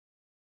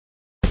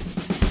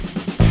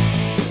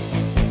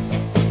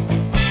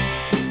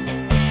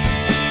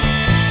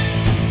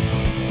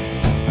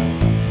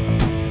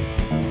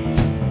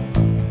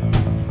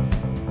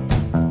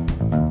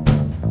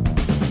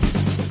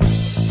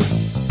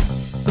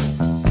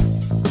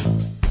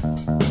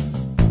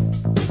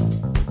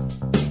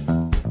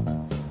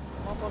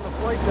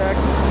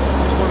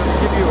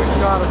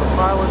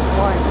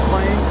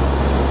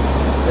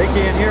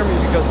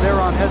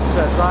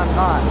I'm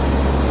not.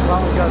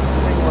 Finally got the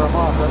thing where I'm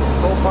off. That's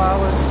the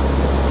co-pilot,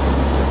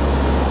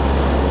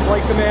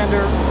 flight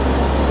commander,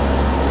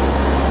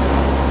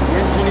 the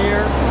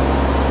engineer,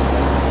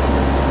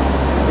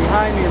 and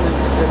behind me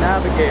the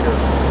navigator.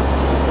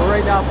 We're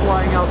right now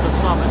flying out the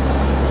summit.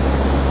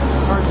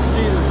 Hard to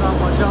see, there's not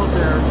much out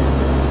there.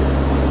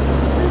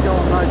 There you go,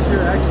 I'm not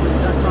sure. Actually,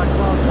 that's not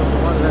cloud cover,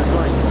 a lot of that's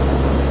ice.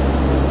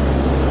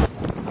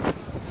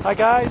 Hi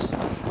guys,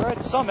 we're at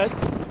the summit.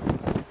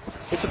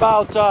 It's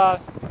about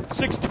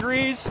 6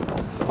 degrees,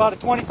 about a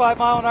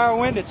 25-mile-an-hour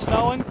wind. It's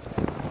snowing.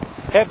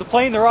 Have the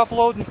plane, they're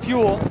offloading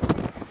fuel.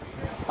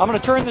 I'm going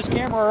to turn this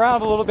camera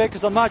around a little bit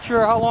because I'm not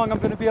sure how long I'm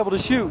going to be able to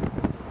shoot.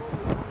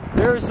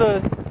 There's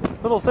the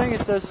little thing,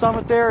 it says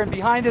summit there, and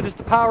behind it is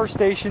the power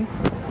station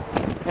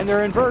and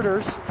their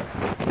inverters.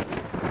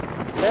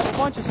 They have a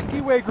bunch of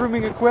skiway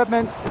grooming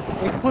equipment,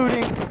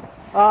 including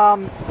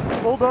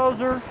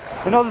bulldozer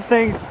and other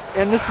things,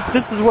 and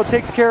this is what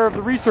takes care of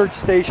the research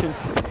station.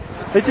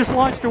 They just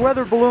launched a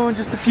weather balloon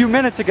just a few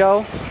minutes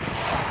ago,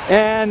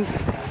 and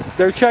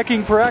they're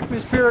checking for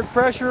atmospheric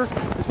pressure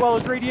as well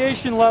as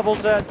radiation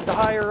levels at the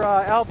higher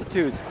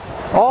altitudes.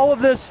 All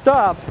of this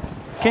stuff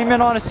came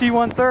in on a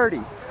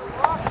C-130.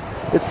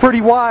 It's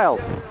pretty wild.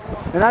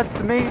 And that's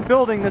the main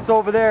building that's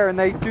over there, and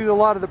they do a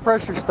lot of the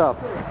pressure stuff.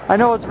 I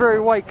know it's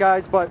very white,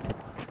 guys, but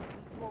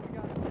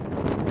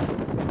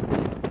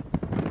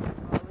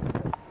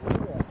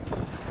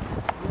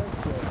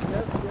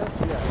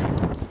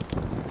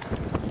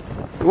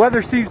the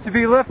weather seems to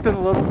be lifting a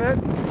little bit.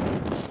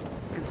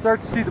 You can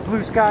start to see the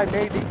blue sky,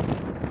 maybe.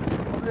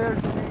 Over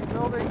there's the main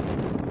building.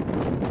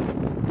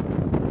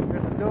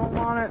 There's a dome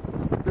on it.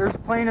 There's a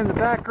plane in the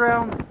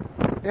background.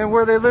 And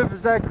where they live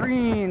is that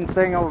green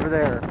thing over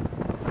there.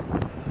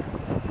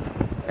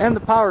 And the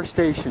power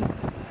station.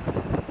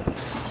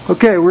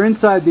 Okay, we're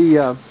inside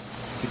the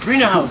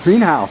greenhouse.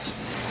 Greenhouse.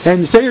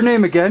 And say your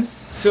name again.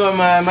 So I'm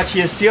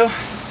Matthias Pio.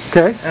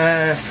 Okay.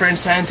 French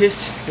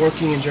scientist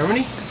working in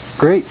Germany.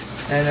 Great.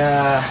 And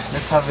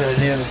let's have a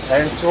little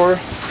science tour.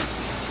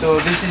 So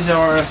this is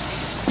our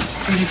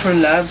 2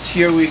 different labs.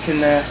 Here we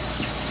can,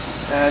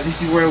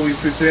 this is where we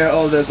prepare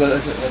all the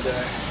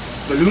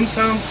balloon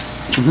sounds.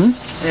 Mm-hmm.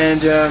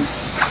 And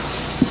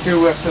here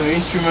we have some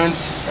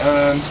instruments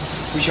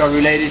which are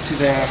related to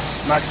the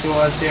Max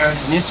was there,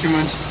 an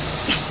instrument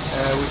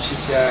which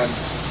is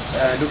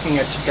looking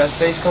at gas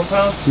phase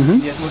compounds in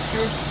the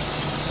atmosphere.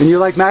 And you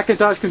like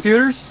Macintosh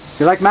computers?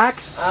 You like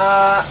Macs?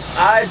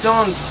 I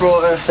don't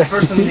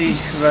personally,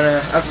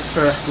 but I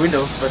prefer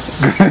Windows. But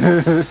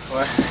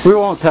we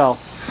won't tell.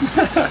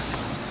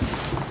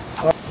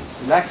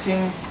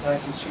 Relaxing, I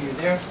can show you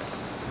there.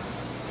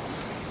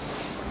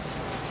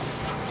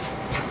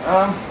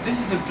 This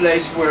is the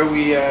place where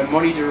we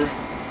monitor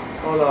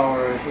all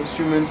our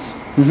instruments.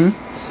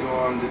 So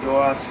on the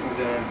DOAS with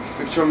the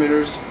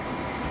spectrometers,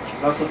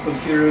 lots of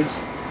computers,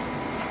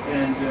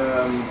 and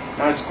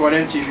now it's quite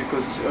empty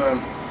because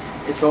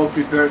it's all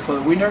prepared for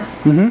the winter.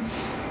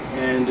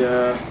 And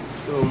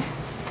so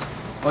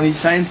only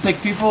science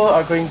tech people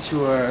are going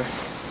to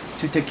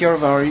take care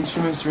of our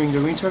instruments during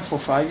the winter for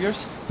 5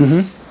 years.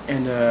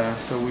 And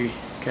so we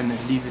can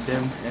live with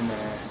them, and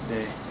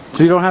they.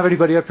 So you don't have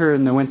anybody up here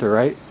in the winter,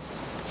 right?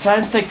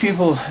 Science tech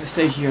people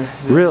stay here.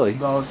 Really?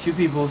 There's about a few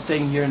people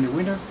staying here in the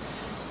winter,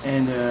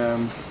 and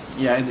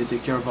yeah, and they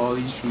take care of all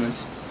the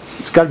instruments.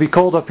 It's got to be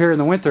cold up here in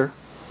the winter.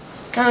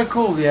 Kind of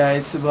cold, yeah.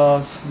 It's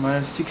about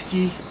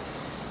 -60,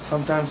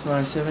 sometimes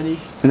 -70.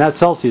 And that's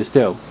Celsius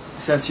too.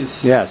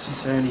 Celsius. Yes.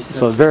 70 Celsius.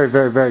 So it's very,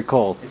 very, very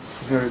cold.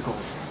 It's very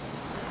cold.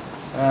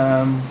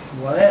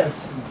 What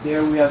else?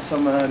 There we have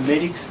some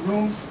medics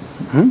rooms.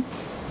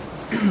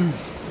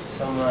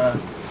 Some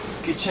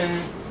kitchen.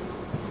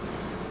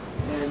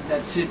 And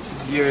that's it.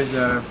 Here is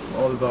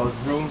all about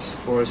rooms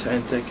for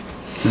Scientech.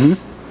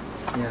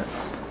 Yeah.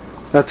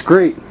 That's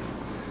great.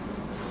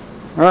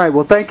 All right.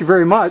 Well, thank you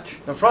very much.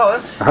 No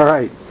problem. All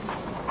right.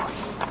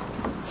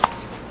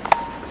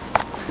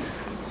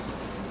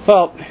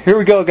 Well, here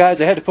we go,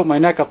 guys. I had to put my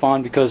neck up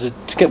on because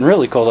it's getting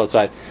really cold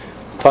outside.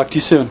 Talk to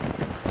you soon.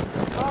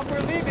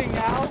 We're leaving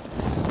now.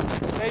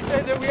 They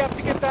said that we have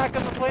to get back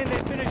on the plane.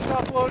 They finished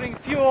offloading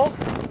fuel.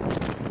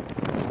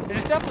 It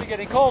is definitely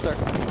getting colder.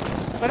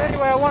 But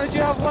anyway, I wanted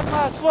you to have one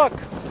last look.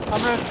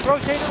 I'm going to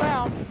rotate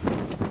around.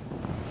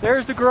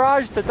 There's the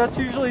garage. That's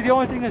usually the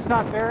only thing that's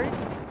not buried.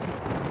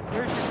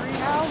 There's the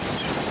greenhouse.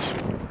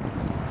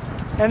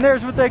 And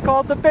there's what they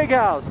call the big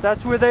house.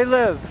 That's where they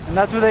live. And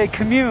that's where they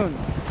commune.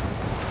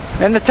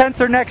 And the tents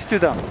are next to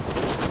them.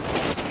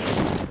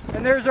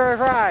 And there's our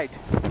ride.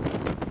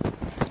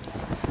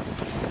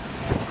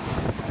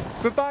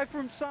 Goodbye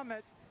from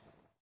Summit.